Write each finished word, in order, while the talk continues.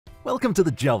Welcome to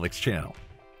the Jelvix channel.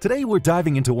 Today we're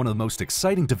diving into one of the most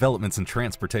exciting developments in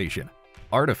transportation,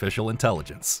 artificial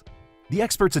intelligence. The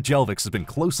experts at Jelvix have been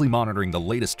closely monitoring the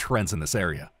latest trends in this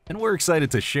area, and we're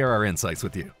excited to share our insights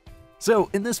with you.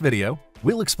 So in this video,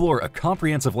 we'll explore a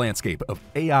comprehensive landscape of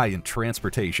AI in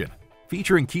transportation,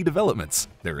 featuring key developments,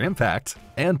 their impact,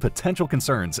 and potential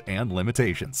concerns and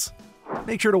limitations.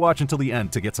 Make sure to watch until the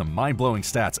end to get some mind-blowing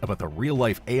stats about the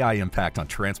real-life AI impact on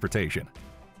transportation.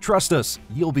 Trust us,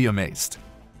 you'll be amazed.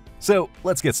 So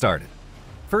let's get started.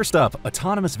 First up,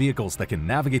 autonomous vehicles that can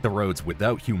navigate the roads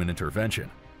without human intervention.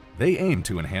 They aim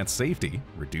to enhance safety,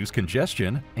 reduce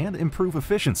congestion, and improve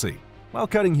efficiency, while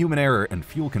cutting human error and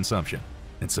fuel consumption.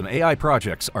 And some AI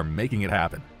projects are making it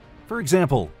happen. For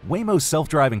example, Waymo's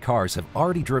self-driving cars have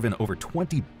already driven over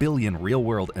 20 billion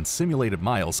real-world and simulated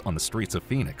miles on the streets of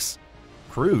Phoenix.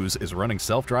 Cruise is running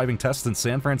self-driving tests in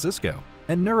San Francisco,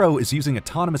 and Nuro is using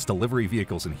autonomous delivery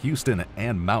vehicles in Houston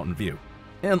and Mountain View.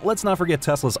 And let's not forget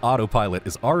Tesla's Autopilot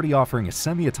is already offering a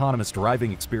semi-autonomous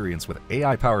driving experience with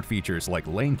AI-powered features like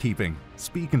lane keeping,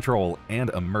 speed control, and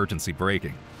emergency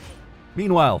braking.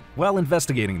 Meanwhile, while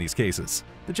investigating these cases,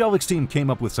 the Jelvix team came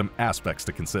up with some aspects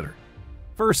to consider.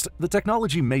 First, the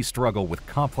technology may struggle with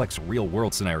complex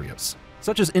real-world scenarios,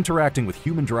 such as interacting with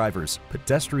human drivers,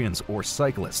 pedestrians, or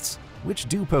cyclists, which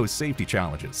do pose safety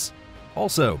challenges.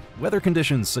 Also, weather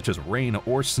conditions such as rain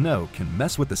or snow can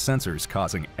mess with the sensors,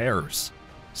 causing errors.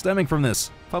 Stemming from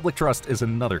this, public trust is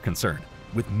another concern,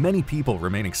 with many people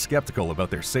remaining skeptical about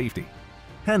their safety.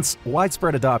 Hence,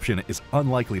 widespread adoption is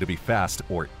unlikely to be fast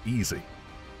or easy.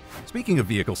 Speaking of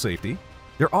vehicle safety,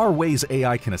 there are ways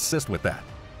AI can assist with that.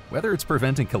 Whether it's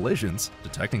preventing collisions,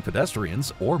 detecting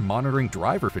pedestrians, or monitoring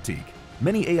driver fatigue,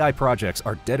 many AI projects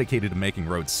are dedicated to making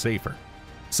roads safer.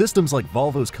 Systems like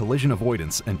Volvo's collision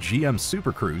avoidance and GM's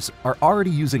Super Cruise are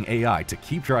already using AI to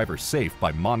keep drivers safe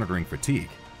by monitoring fatigue.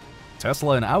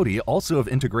 Tesla and Audi also have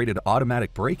integrated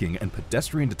automatic braking and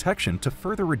pedestrian detection to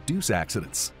further reduce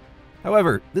accidents.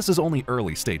 However, this is only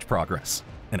early-stage progress,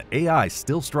 and AI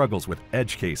still struggles with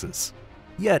edge cases.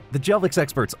 Yet, the Jelvix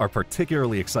experts are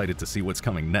particularly excited to see what's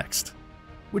coming next.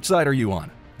 Which side are you on?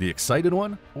 The excited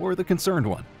one or the concerned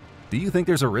one? Do you think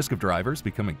there's a risk of drivers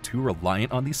becoming too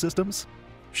reliant on these systems?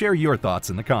 Share your thoughts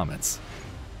in the comments.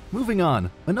 Moving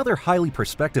on, another highly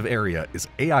prospective area is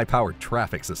AI-powered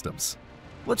traffic systems.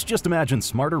 Let's just imagine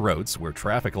smarter roads where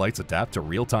traffic lights adapt to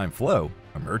real-time flow,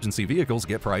 emergency vehicles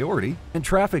get priority, and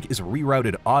traffic is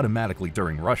rerouted automatically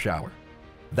during rush hour.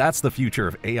 That's the future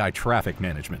of AI traffic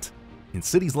management. In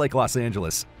cities like Los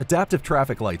Angeles, adaptive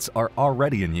traffic lights are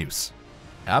already in use.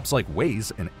 Apps like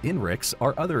Waze and InRix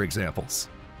are other examples.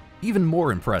 Even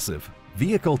more impressive,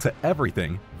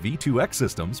 vehicle-to-everything V2X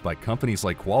systems by companies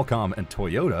like Qualcomm and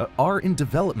Toyota are in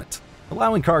development,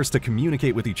 allowing cars to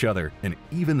communicate with each other and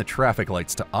even the traffic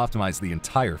lights to optimize the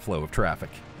entire flow of traffic.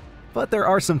 But there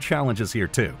are some challenges here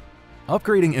too.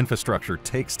 Upgrading infrastructure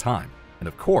takes time, and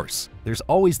of course, there's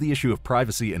always the issue of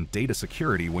privacy and data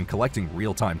security when collecting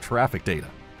real-time traffic data.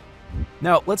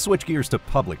 Now, let's switch gears to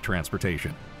public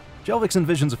transportation. Jelvix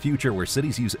envisions a future where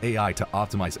cities use AI to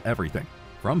optimize everything,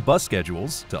 from bus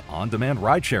schedules to on-demand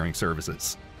ride-sharing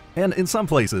services. And in some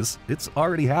places, it's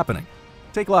already happening.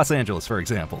 Take Los Angeles, for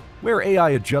example, where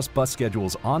AI adjusts bus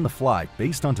schedules on the fly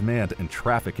based on demand and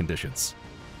traffic conditions.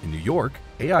 In New York,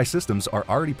 AI systems are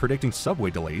already predicting subway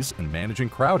delays and managing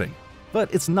crowding.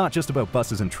 But it's not just about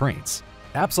buses and trains.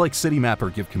 Apps like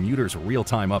CityMapper give commuters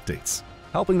real-time updates,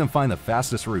 helping them find the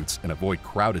fastest routes and avoid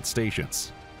crowded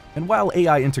stations. And while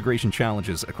AI integration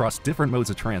challenges across different modes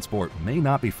of transport may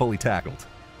not be fully tackled,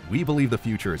 we believe the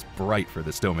future is bright for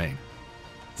this domain.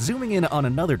 Zooming in on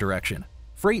another direction,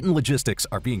 freight and logistics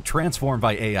are being transformed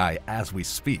by AI as we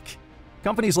speak.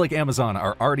 Companies like Amazon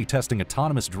are already testing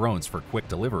autonomous drones for quick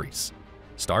deliveries.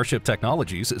 Starship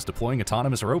Technologies is deploying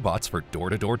autonomous robots for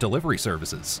door-to-door delivery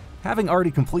services, having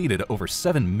already completed over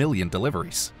 7 million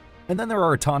deliveries. And then there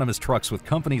are autonomous trucks with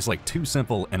companies like Too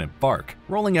Simple and Embark,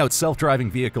 rolling out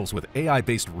self-driving vehicles with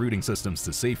AI-based routing systems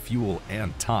to save fuel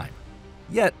and time.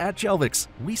 Yet, at Jelvix,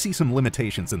 we see some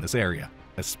limitations in this area,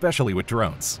 especially with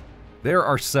drones. There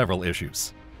are several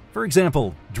issues. For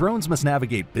example, drones must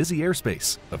navigate busy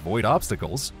airspace, avoid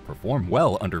obstacles, perform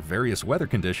well under various weather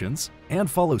conditions, and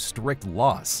follow strict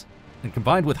laws. And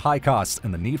combined with high costs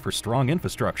and the need for strong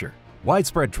infrastructure,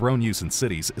 widespread drone use in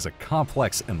cities is a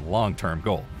complex and long-term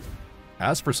goal.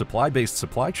 As for supply-based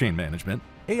supply chain management,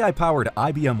 AI-powered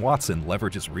IBM Watson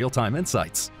leverages real-time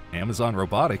insights, Amazon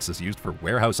Robotics is used for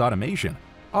warehouse automation,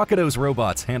 Okado's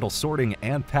robots handle sorting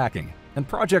and packing, and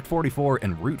Project 44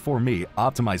 and Route4Me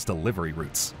optimize delivery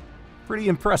routes. Pretty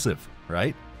impressive,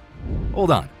 right?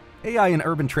 Hold on, AI in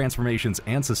urban transformations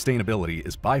and sustainability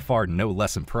is by far no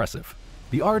less impressive.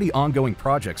 The already ongoing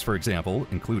projects, for example,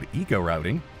 include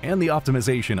eco-routing and the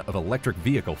optimization of electric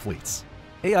vehicle fleets.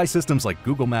 AI systems like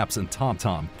Google Maps and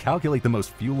TomTom calculate the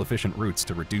most fuel-efficient routes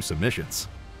to reduce emissions.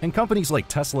 And companies like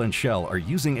Tesla and Shell are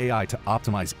using AI to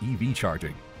optimize EV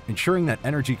charging, ensuring that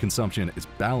energy consumption is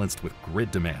balanced with grid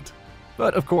demand.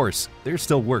 But of course, there's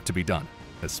still work to be done,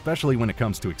 especially when it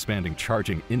comes to expanding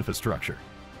charging infrastructure.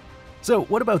 So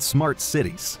what about smart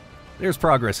cities? There's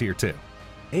progress here too.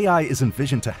 AI is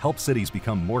envisioned to help cities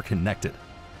become more connected.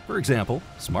 For example,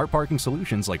 smart parking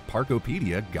solutions like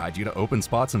Parkopedia guide you to open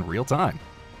spots in real time.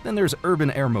 Then there's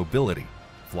urban air mobility.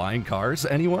 Flying cars,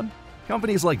 anyone?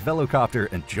 Companies like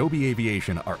Velocopter and Joby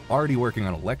Aviation are already working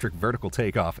on electric vertical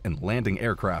takeoff and landing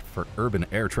aircraft for urban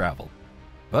air travel.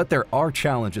 But there are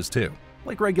challenges too,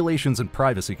 like regulations and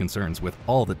privacy concerns with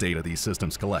all the data these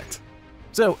systems collect.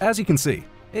 So as you can see,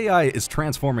 AI is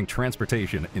transforming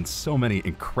transportation in so many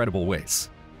incredible ways.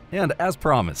 And as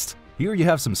promised, here you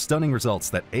have some stunning results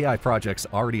that AI projects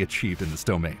already achieved in this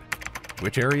domain.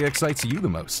 Which area excites you the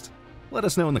most? Let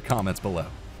us know in the comments below.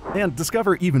 And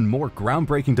discover even more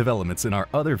groundbreaking developments in our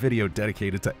other video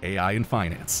dedicated to AI and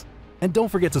finance. And don't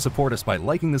forget to support us by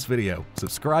liking this video,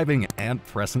 subscribing, and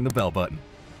pressing the bell button.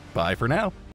 Bye for now.